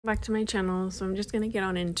Back to my channel, so I'm just gonna get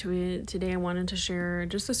on into it. Today I wanted to share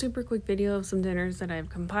just a super quick video of some dinners that I've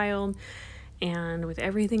compiled, and with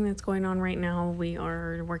everything that's going on right now, we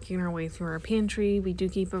are working our way through our pantry. We do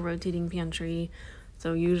keep a rotating pantry,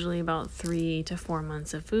 so usually about 3 to 4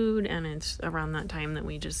 months of food, and it's around that time that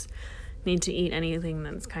we just need to eat anything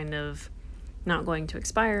that's kind of not going to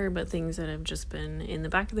expire, but things that have just been in the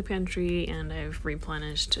back of the pantry and I've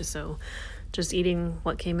replenished. So just eating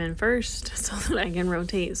what came in first so that I can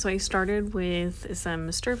rotate. So I started with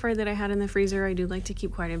some stir fry that I had in the freezer. I do like to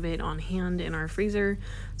keep quite a bit on hand in our freezer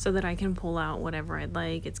so that I can pull out whatever I'd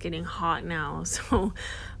like. It's getting hot now, so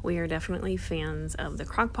we are definitely fans of the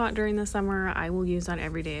Crockpot during the summer. I will use that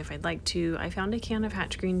every day if I'd like to. I found a can of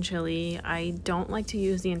Hatch green chili. I don't like to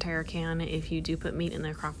use the entire can. If you do put meat in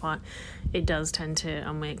the Crockpot, it does tend to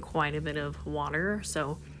omit quite a bit of water,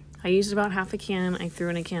 so I used about half a can. I threw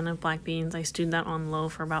in a can of black beans. I stewed that on low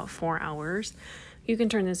for about 4 hours. You can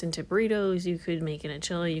turn this into burritos. You could make it a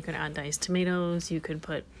chili. You could add diced tomatoes. You could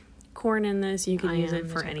put corn in this. You could use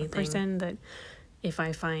it for anything. Person that if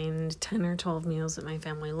I find 10 or 12 meals that my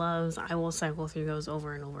family loves, I will cycle through those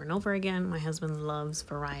over and over and over again. My husband loves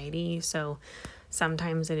variety, so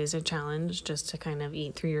sometimes it is a challenge just to kind of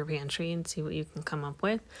eat through your pantry and see what you can come up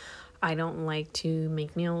with. I don't like to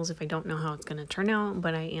make meals if I don't know how it's going to turn out,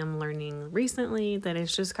 but I am learning recently that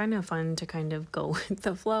it's just kind of fun to kind of go with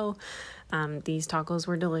the flow. These tacos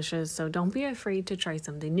were delicious, so don't be afraid to try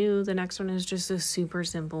something new. The next one is just a super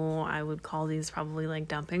simple, I would call these probably like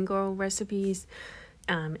dump and go recipes.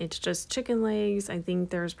 It's just chicken legs. I think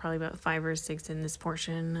there's probably about 5 or 6 in this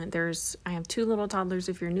portion. I have 2 little toddlers.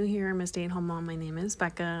 If you're new here, I'm a stay-at-home mom. My name is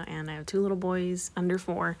Becca, and I have 2 little boys under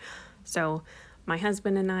 4. So my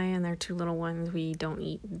husband and I and their 2 little ones, we don't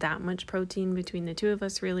eat that much protein between the 2 of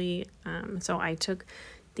us really. So I took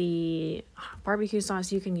the barbecue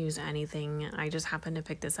sauce. You can use anything. I just happened to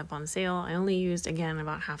pick this up on sale. I only used, again,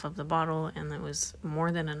 about half of the bottle, and that was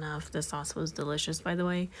more than enough. The sauce was delicious, by the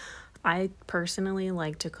way. I personally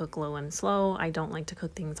like to cook low and slow. I don't like to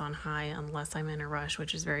cook things on high unless I'm in a rush,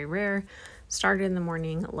 which is very rare. Start in the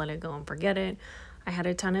morning, let it go and forget it. I had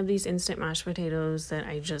a ton of these instant mashed potatoes that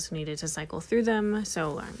I just needed to cycle through them.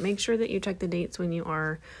 So make sure that you check the dates when you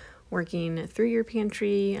are working through your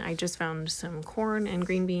pantry. I just found some corn and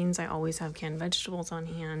green beans. I always have canned vegetables on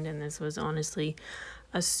hand, and this was honestly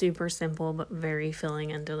a super simple but very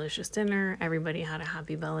filling and delicious dinner. Everybody had a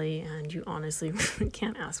happy belly, and you honestly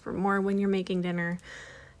can't ask for more when you're making dinner.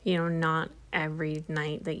 You know, not every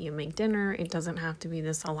night that you make dinner, it doesn't have to be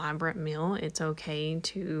this elaborate meal. It's okay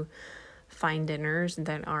to find dinners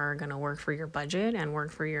that are going to work for your budget and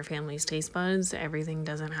work for your family's taste buds. Everything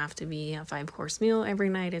doesn't have to be a 5-course meal every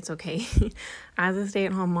night. It's okay as a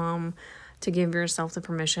stay-at-home mom to give yourself the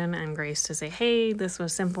permission and grace to say, hey, this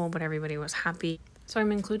was simple, but everybody was happy. So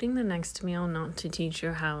I'm including the next meal not to teach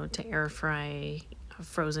you how to air fry a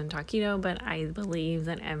frozen taquito, but I believe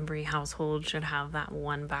that every household should have that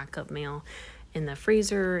one backup meal in the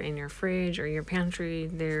freezer, in your fridge, or your pantry.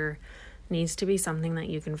 There needs to be something that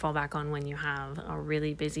you can fall back on when you have a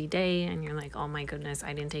really busy day and you're like, oh my goodness,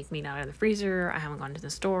 I didn't take meat out of the freezer, I haven't gone to the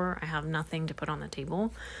store, I have nothing to put on the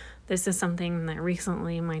table. This is something that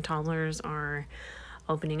recently my toddlers are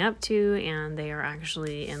opening up to, and they are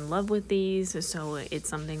actually in love with these, so it's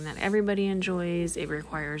something that everybody enjoys. It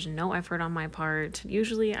requires no effort on my part.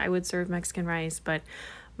 Usually I would serve Mexican rice, but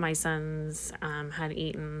my sons had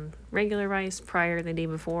eaten regular rice prior the day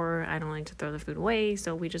before. I don't like to throw the food away,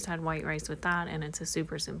 so we just had white rice with that, and it's a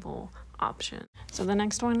super simple option. So the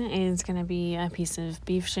next one is going to be a piece of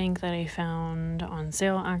beef shank that I found on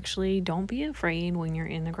sale. Actually, don't be afraid when you're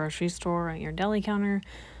in the grocery store at your deli counter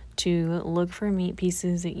to look for meat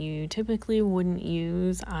pieces that you typically wouldn't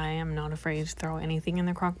use. I am not afraid to throw anything in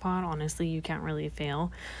the crock pot. Honestly, you can't really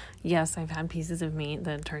fail. Yes, I've had pieces of meat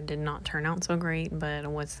that did not turn out so great, but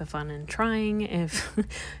what's the fun in trying if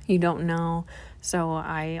you don't know? So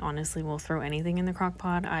I honestly will throw anything in the crock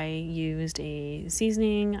pot. I used a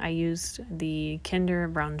seasoning. I used the Kinder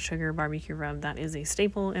brown sugar barbecue rub. That is a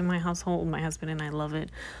staple in my household. My husband and I love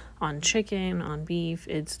it on chicken, on beef.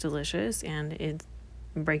 It's delicious, and it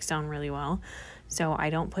breaks down really well. So I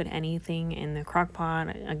don't put anything in the crock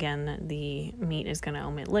pot. Again, the meat is going to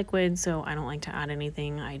omit liquid, so I don't like to add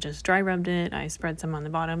anything. I just dry rubbed it. I spread some on the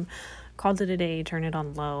bottom, called it a day, turned it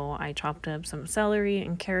on low. I chopped up some celery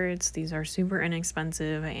and carrots. These are super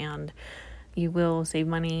inexpensive, and you will save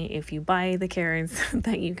money if you buy the carrots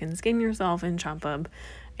that you can skin yourself and chop up.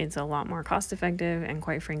 It's a lot more cost effective, and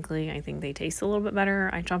quite frankly, I think they taste a little bit better.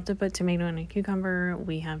 I chopped up a tomato and a cucumber.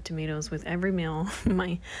 We have tomatoes with every meal.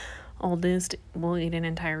 My oldest will eat an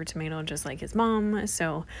entire tomato just like his mom,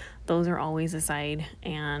 so those are always a side,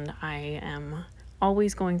 and I am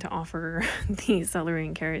always going to offer the celery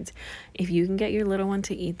and carrots. If you can get your little one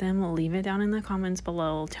to eat them, leave it down in the comments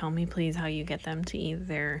below. Tell me please how you get them to eat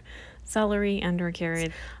their celery and or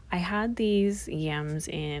carrots. I had these yams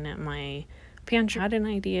in my pantry. I had an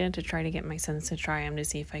idea to try to get my sons to try them to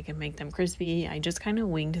see if I can make them crispy. I just kind of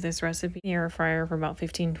winged this recipe in the air fryer for about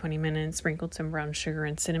 15-20 minutes, sprinkled some brown sugar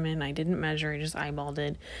and cinnamon. I didn't measure, I just eyeballed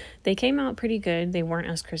it. They came out pretty good. They weren't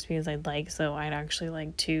as crispy as I'd like, so I'd actually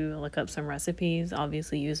like to look up some recipes,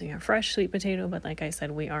 obviously using a fresh sweet potato, but like I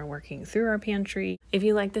said, we are working through our pantry. If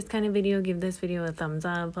you like this kind of video, give this video a thumbs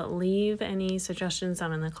up, but leave any suggestions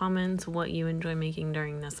down in the comments what you enjoy making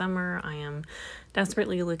during the summer. I am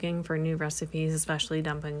desperately looking for new recipes, especially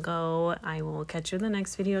dump and go. I will catch you in the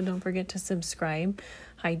next video. Don't forget to subscribe.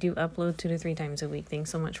 I do upload 2 to 3 times a week. Thanks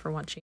so much for watching.